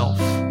myself,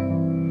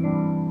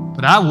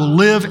 but I will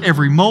live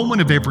every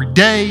moment of every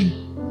day,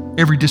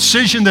 every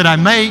decision that I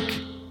make,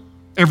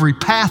 every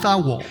path I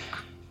walk,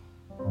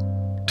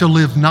 to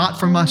live not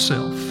for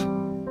myself,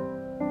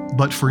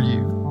 but for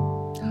You.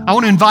 I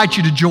want to invite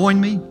you to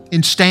join me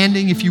in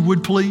standing, if you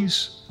would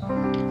please.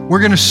 We're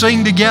going to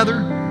sing together.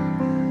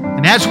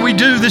 And as we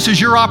do, this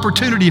is your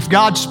opportunity, if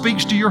God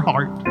speaks to your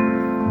heart,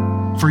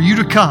 for you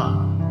to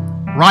come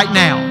right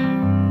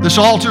now. This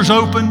altar's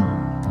open.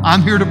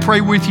 I'm here to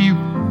pray with you.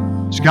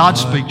 As God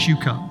speaks, you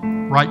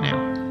come right now.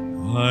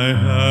 I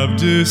have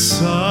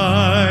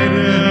decided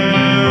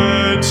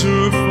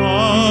to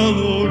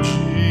follow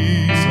Jesus.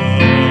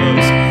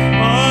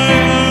 I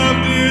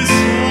have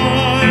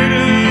decided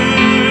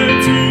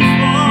to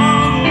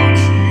follow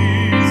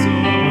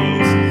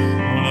Jesus.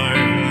 I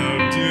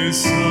have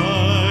decided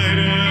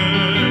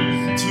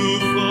to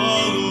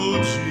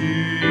follow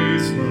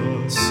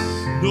Jesus.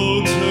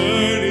 No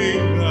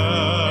turning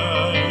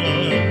back,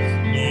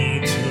 no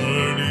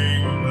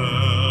turning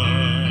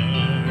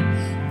back.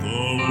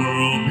 The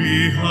world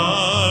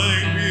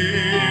behind me,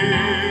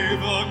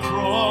 the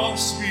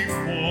cross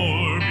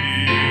before me.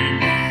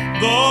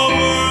 The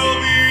world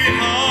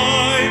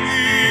behind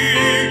me,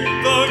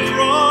 the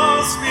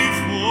cross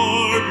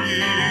before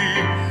me.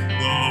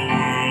 The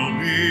world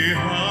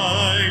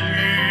behind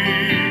me,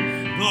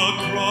 the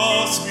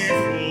cross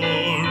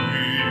before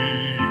me.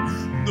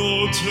 No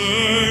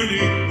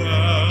turning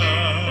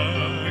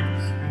back,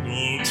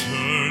 no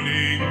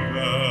turning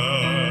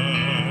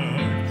back.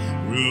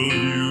 Will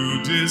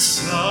you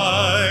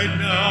decide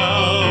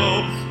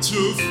now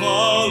to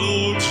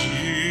follow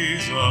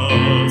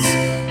Jesus?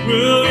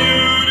 Will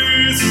you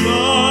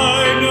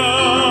decide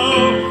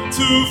now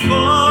to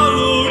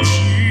follow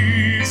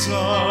Jesus?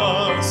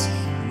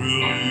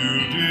 Will you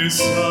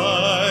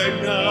decide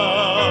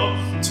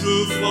now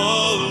to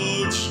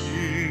follow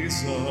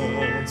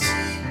Jesus?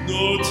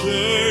 No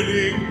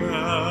turning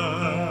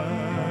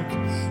back,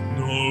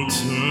 no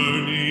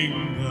turning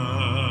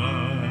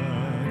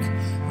back.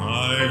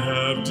 I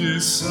have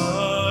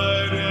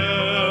decided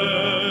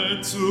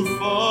to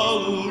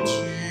follow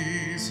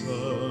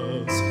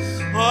Jesus.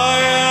 I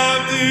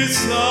have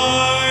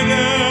decided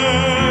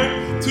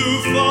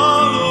to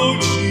follow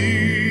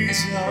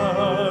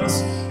Jesus.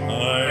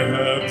 I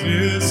have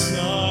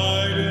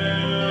decided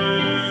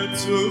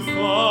to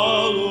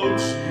follow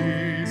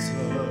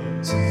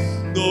Jesus.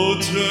 No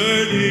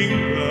turning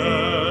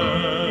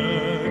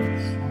back,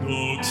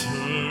 no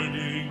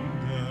turning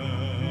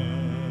back.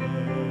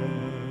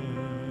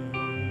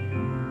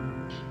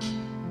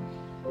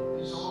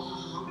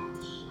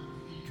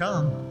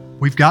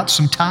 We've got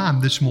some time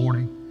this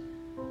morning.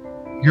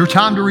 Your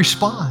time to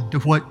respond to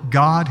what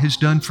God has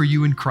done for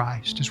you in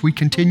Christ. As we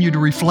continue to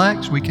reflect,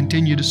 as we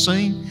continue to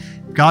sing,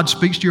 if God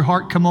speaks to your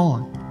heart, come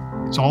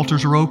on. These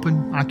altars are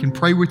open. I can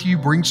pray with you.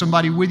 Bring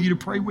somebody with you to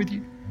pray with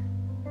you.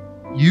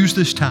 Use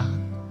this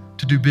time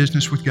to do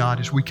business with God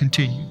as we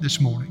continue this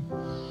morning.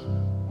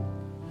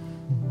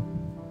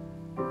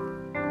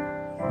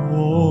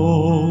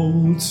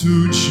 All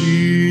to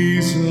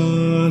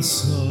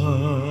Jesus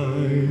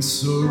I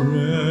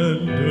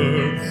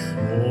surrender,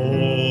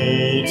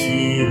 all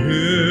to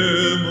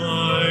Him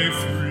I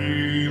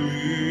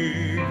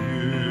freely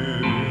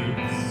give.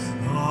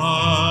 I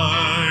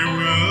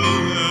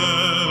will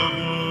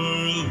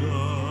ever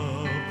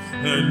love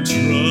and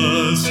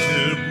trust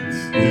Him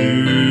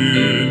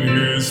in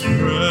His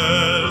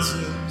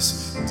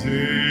presence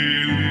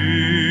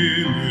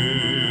daily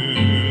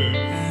live.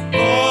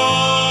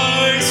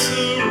 I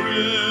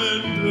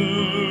surrender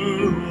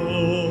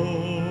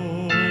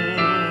all.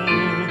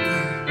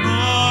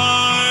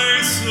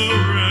 I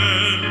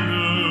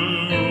surrender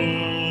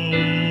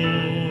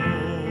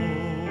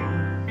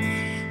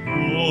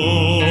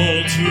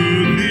all to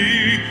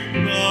Thee,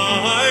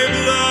 my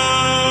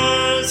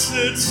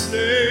blessed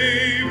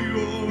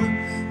Savior.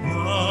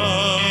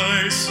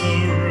 I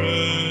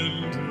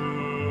surrender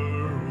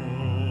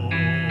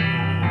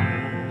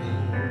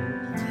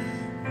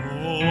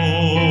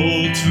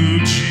all to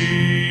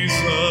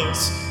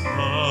Jesus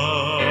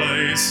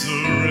I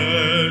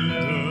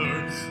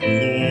surrender.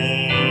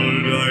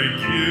 Lord, I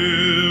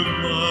give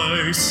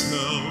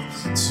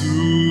myself to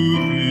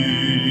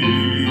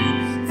Thee.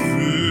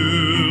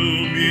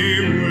 Fill me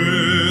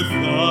with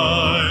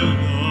Thy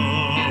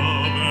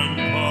love and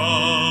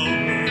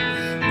power.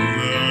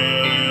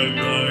 Let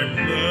Thy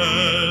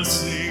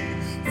blessing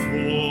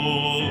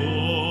fall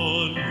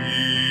on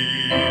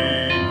me.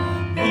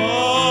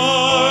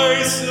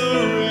 I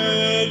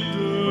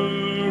surrender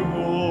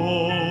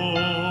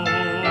all.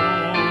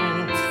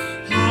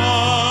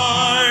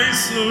 I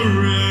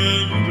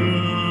surrender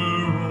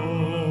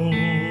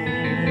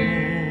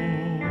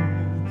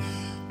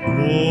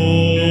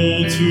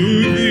all to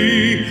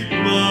Thee,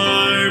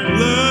 my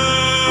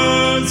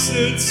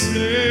blessed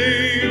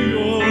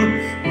Savior.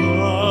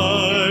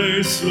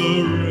 I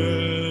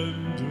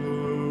surrender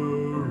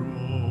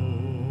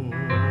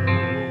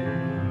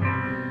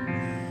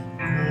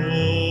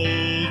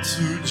all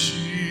to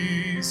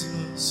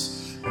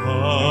Jesus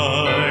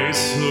I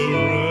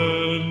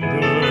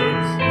surrender.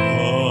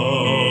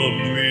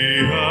 Humbly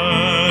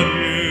at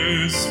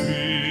His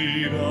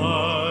feet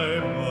I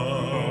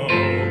bow.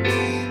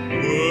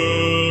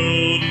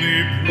 Worldly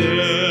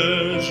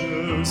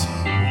pleasures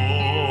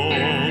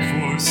all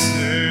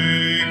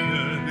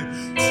forsaken.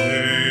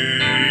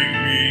 Take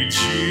me,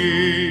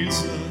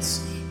 Jesus,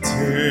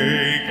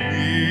 take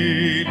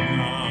me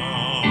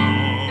now.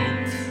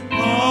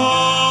 I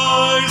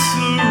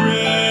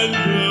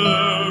surrender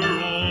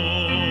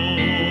all.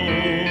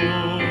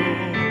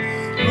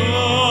 I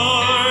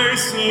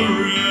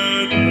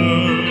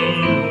surrender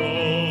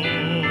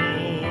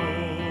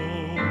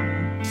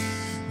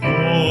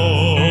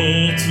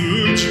all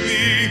to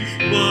Thee,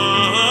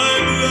 my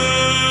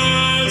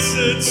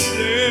blessed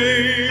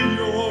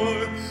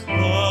Savior.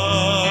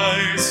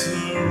 I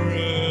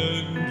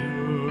surrender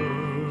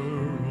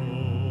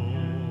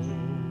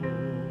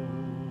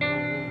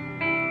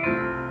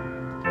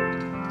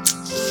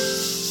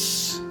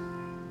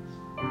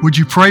all. Would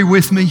you pray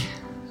with me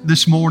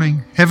this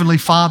morning? Heavenly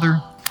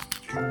Father,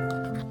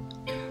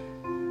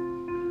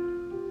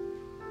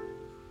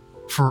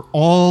 for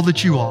all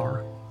that You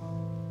are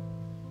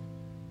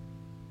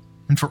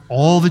and for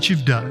all that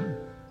You've done,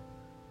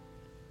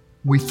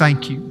 we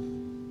thank You.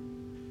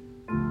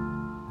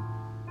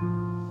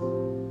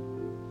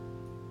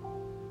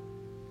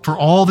 For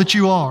all that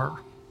You are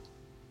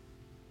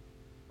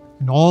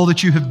and all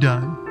that You have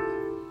done,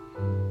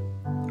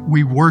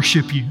 we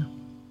worship You.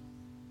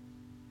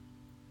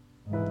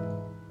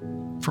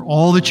 For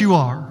all that You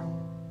are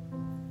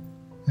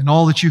and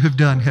all that You have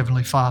done,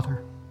 Heavenly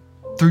Father,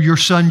 through Your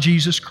Son,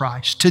 Jesus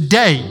Christ.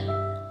 Today,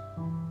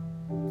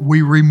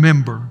 we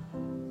remember.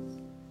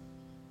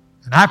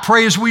 And I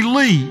pray as we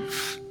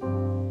leave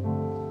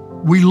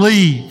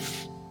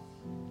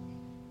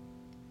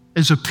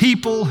as a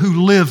people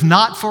who live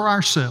not for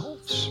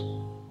ourselves,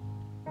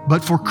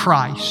 but for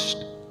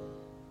Christ.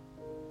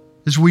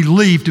 As we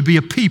leave to be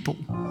a people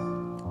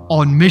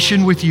on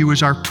mission with You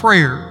is our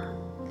prayer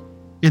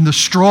in the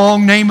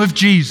strong name of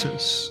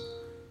Jesus.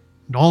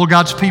 And all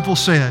God's people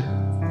said,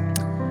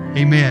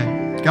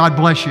 amen. God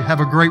bless you. Have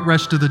a great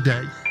rest of the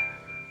day.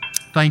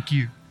 Thank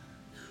you.